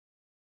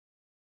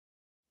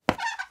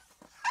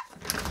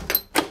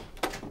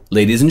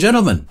Ladies and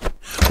gentlemen,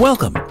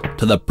 welcome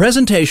to the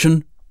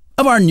presentation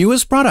of our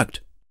newest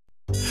product.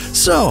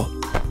 So,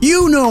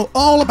 you know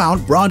all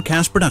about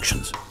broadcast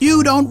productions.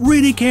 You don't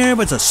really care if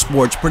it's a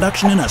sports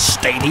production in a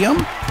stadium,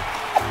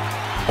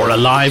 or a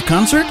live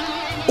concert,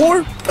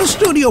 or a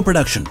studio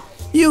production.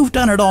 You've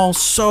done it all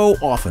so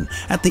often.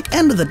 At the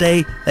end of the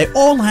day, they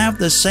all have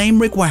the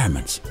same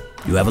requirements.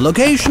 You have a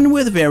location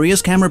with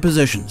various camera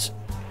positions.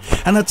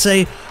 And let's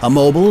say a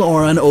mobile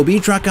or an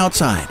OB truck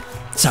outside.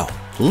 So,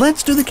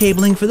 let's do the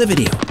cabling for the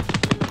video.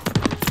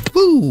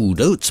 Ooh,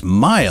 that's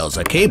miles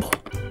of cable.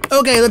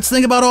 Okay, let's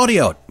think about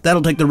audio.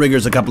 That'll take the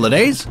riggers a couple of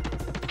days.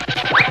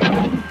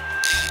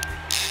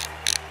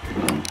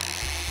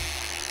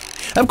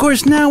 Of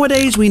course,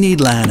 nowadays we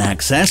need LAN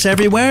access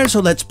everywhere,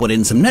 so let's put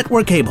in some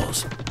network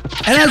cables.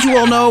 And as you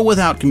all know,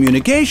 without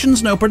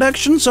communications, no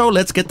production, so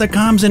let's get the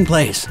comms in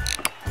place.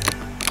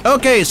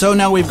 Okay, so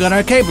now we've got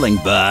our cabling,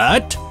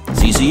 but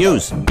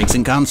CCUs,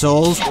 mixing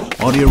consoles,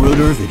 audio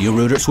router, video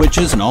router,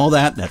 switches, and all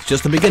that, that's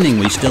just the beginning.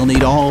 We still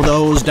need all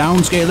those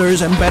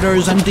downscalers,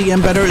 embedders, and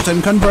de-embedders,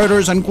 and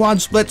converters, and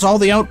quad splits, all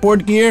the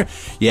outboard gear.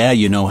 Yeah,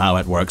 you know how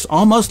it works.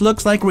 Almost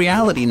looks like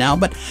reality now,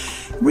 but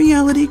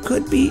reality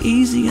could be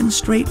easy and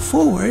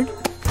straightforward,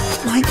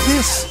 like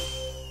this,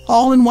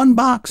 all in one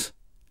box.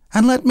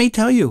 And let me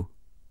tell you,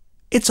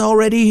 it's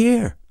already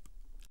here.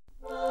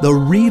 The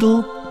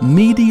Riedel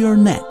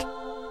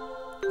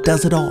MediorNet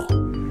does it all.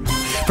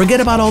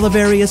 Forget about all the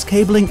various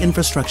cabling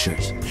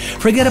infrastructures.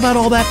 Forget about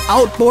all that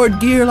outboard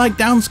gear like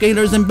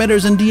downscalers,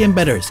 embedders, and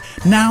de-embedders.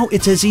 Now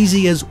it's as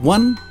easy as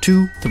 1,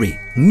 2, 3.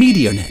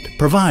 MediorNet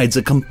provides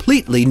a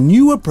completely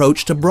new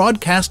approach to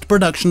broadcast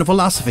production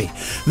philosophy.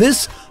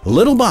 This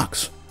little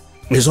box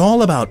is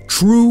all about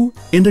true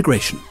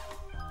integration.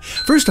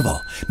 First of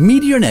all,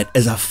 MediorNet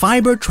is a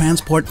fiber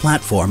transport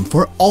platform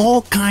for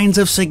all kinds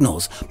of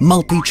signals: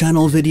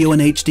 multi-channel video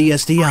and HD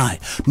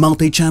SDI,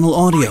 multi-channel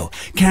audio,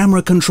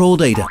 camera control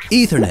data,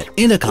 Ethernet,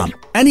 intercom,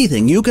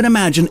 anything you can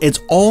imagine. It's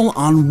all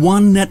on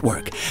one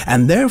network,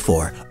 and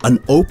therefore an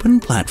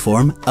open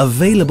platform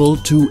available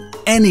to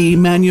any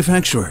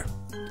manufacturer.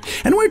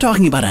 And we're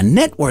talking about a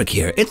network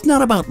here. It's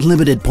not about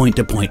limited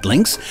point-to-point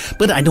links,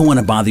 but I don't want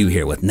to bother you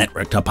here with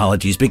network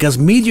topologies because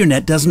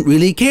MediorNet doesn't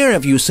really care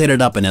if you set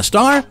it up in a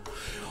star,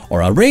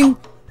 or a ring,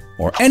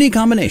 or any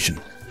combination.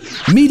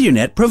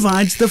 MediorNet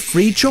provides the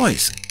free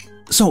choice.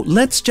 So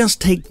let's just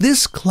take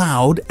this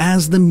cloud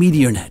as the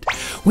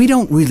MediorNet. We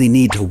don't really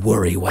need to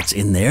worry what's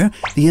in there.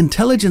 The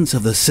intelligence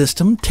of the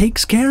system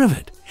takes care of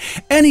it.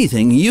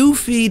 Anything you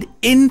feed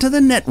into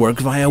the network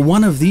via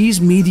one of these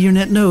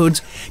MediorNet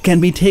nodes can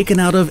be taken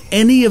out of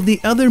any of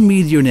the other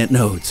MediorNet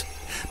nodes.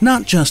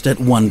 Not just at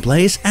one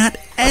place, at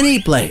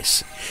any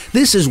place.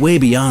 This is way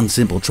beyond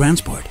simple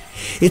transport.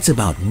 It's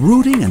about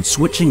routing and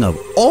switching of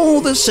all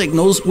the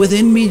signals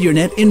within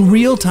MediorNet in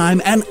real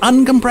time and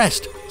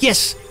uncompressed.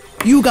 Yes,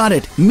 you got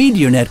it.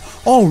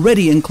 MediorNet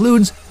already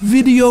includes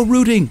video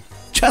routing.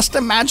 Just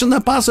imagine the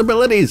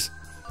possibilities.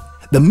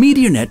 The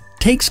MediorNet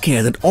takes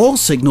care that all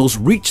signals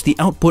reach the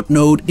output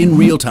node in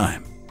real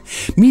time.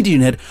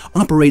 MediorNet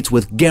operates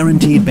with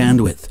guaranteed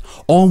bandwidth,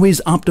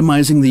 always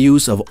optimizing the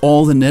use of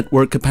all the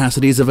network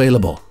capacities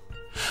available.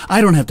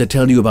 I don't have to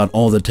tell you about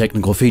all the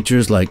technical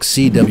features like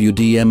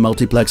CWDM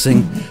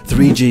multiplexing,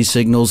 3G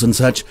signals and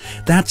such.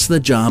 That's the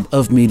job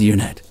of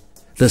MediorNet.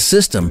 The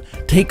system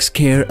takes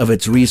care of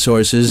its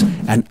resources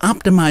and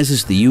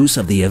optimizes the use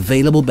of the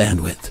available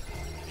bandwidth.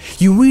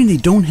 You really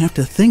don't have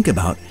to think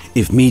about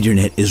if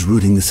MediorNet is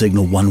routing the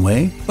signal one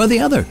way or the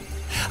other.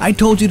 I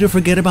told you to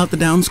forget about the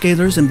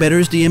downscalers,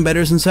 embedders,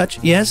 de-embedders and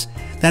such. Yes,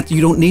 that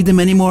you don't need them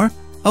anymore?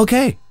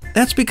 Okay,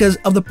 that's because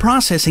of the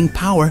processing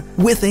power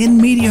within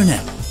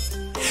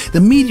MediorNet. The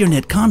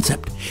MediorNet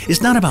concept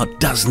is not about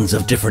dozens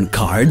of different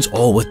cards,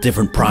 all with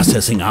different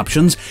processing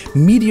options.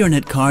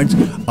 MediorNet cards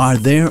are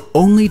there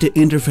only to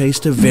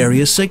interface to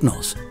various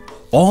signals.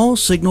 All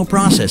signal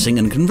processing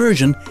and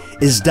conversion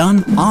is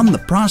done on the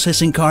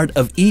processing card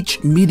of each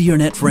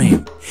MediorNet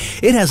frame.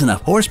 It has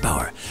enough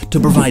horsepower to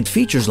provide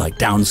features like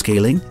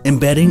downscaling,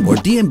 embedding or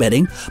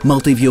de-embedding,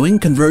 multi-viewing,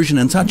 conversion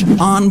and such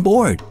on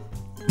board.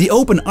 The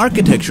open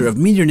architecture of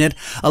MediorNet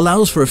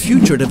allows for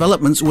future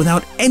developments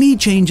without any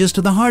changes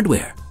to the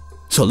hardware.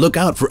 So look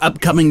out for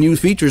upcoming new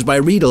features by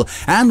Riedel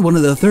and one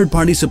of the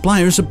third-party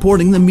suppliers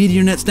supporting the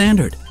MediorNet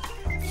standard.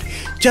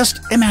 Just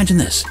imagine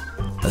this: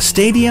 a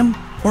stadium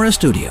or a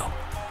studio.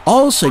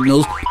 All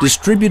signals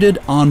distributed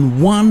on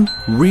one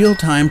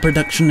real-time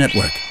production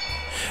network,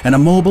 and a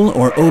mobile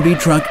or OB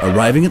truck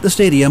arriving at the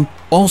stadium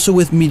also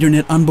with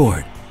MediorNet on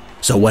board.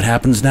 So what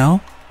happens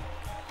now?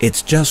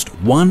 It's just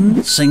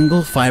one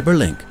single fiber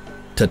link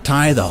to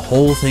tie the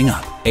whole thing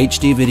up.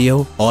 HD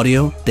video,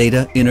 audio,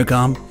 data,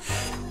 intercom.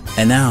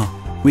 And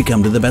now we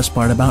come to the best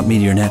part about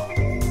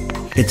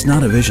MediorNet. It's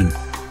not a vision.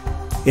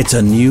 It's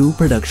a new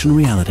production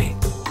reality.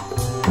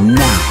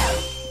 Now.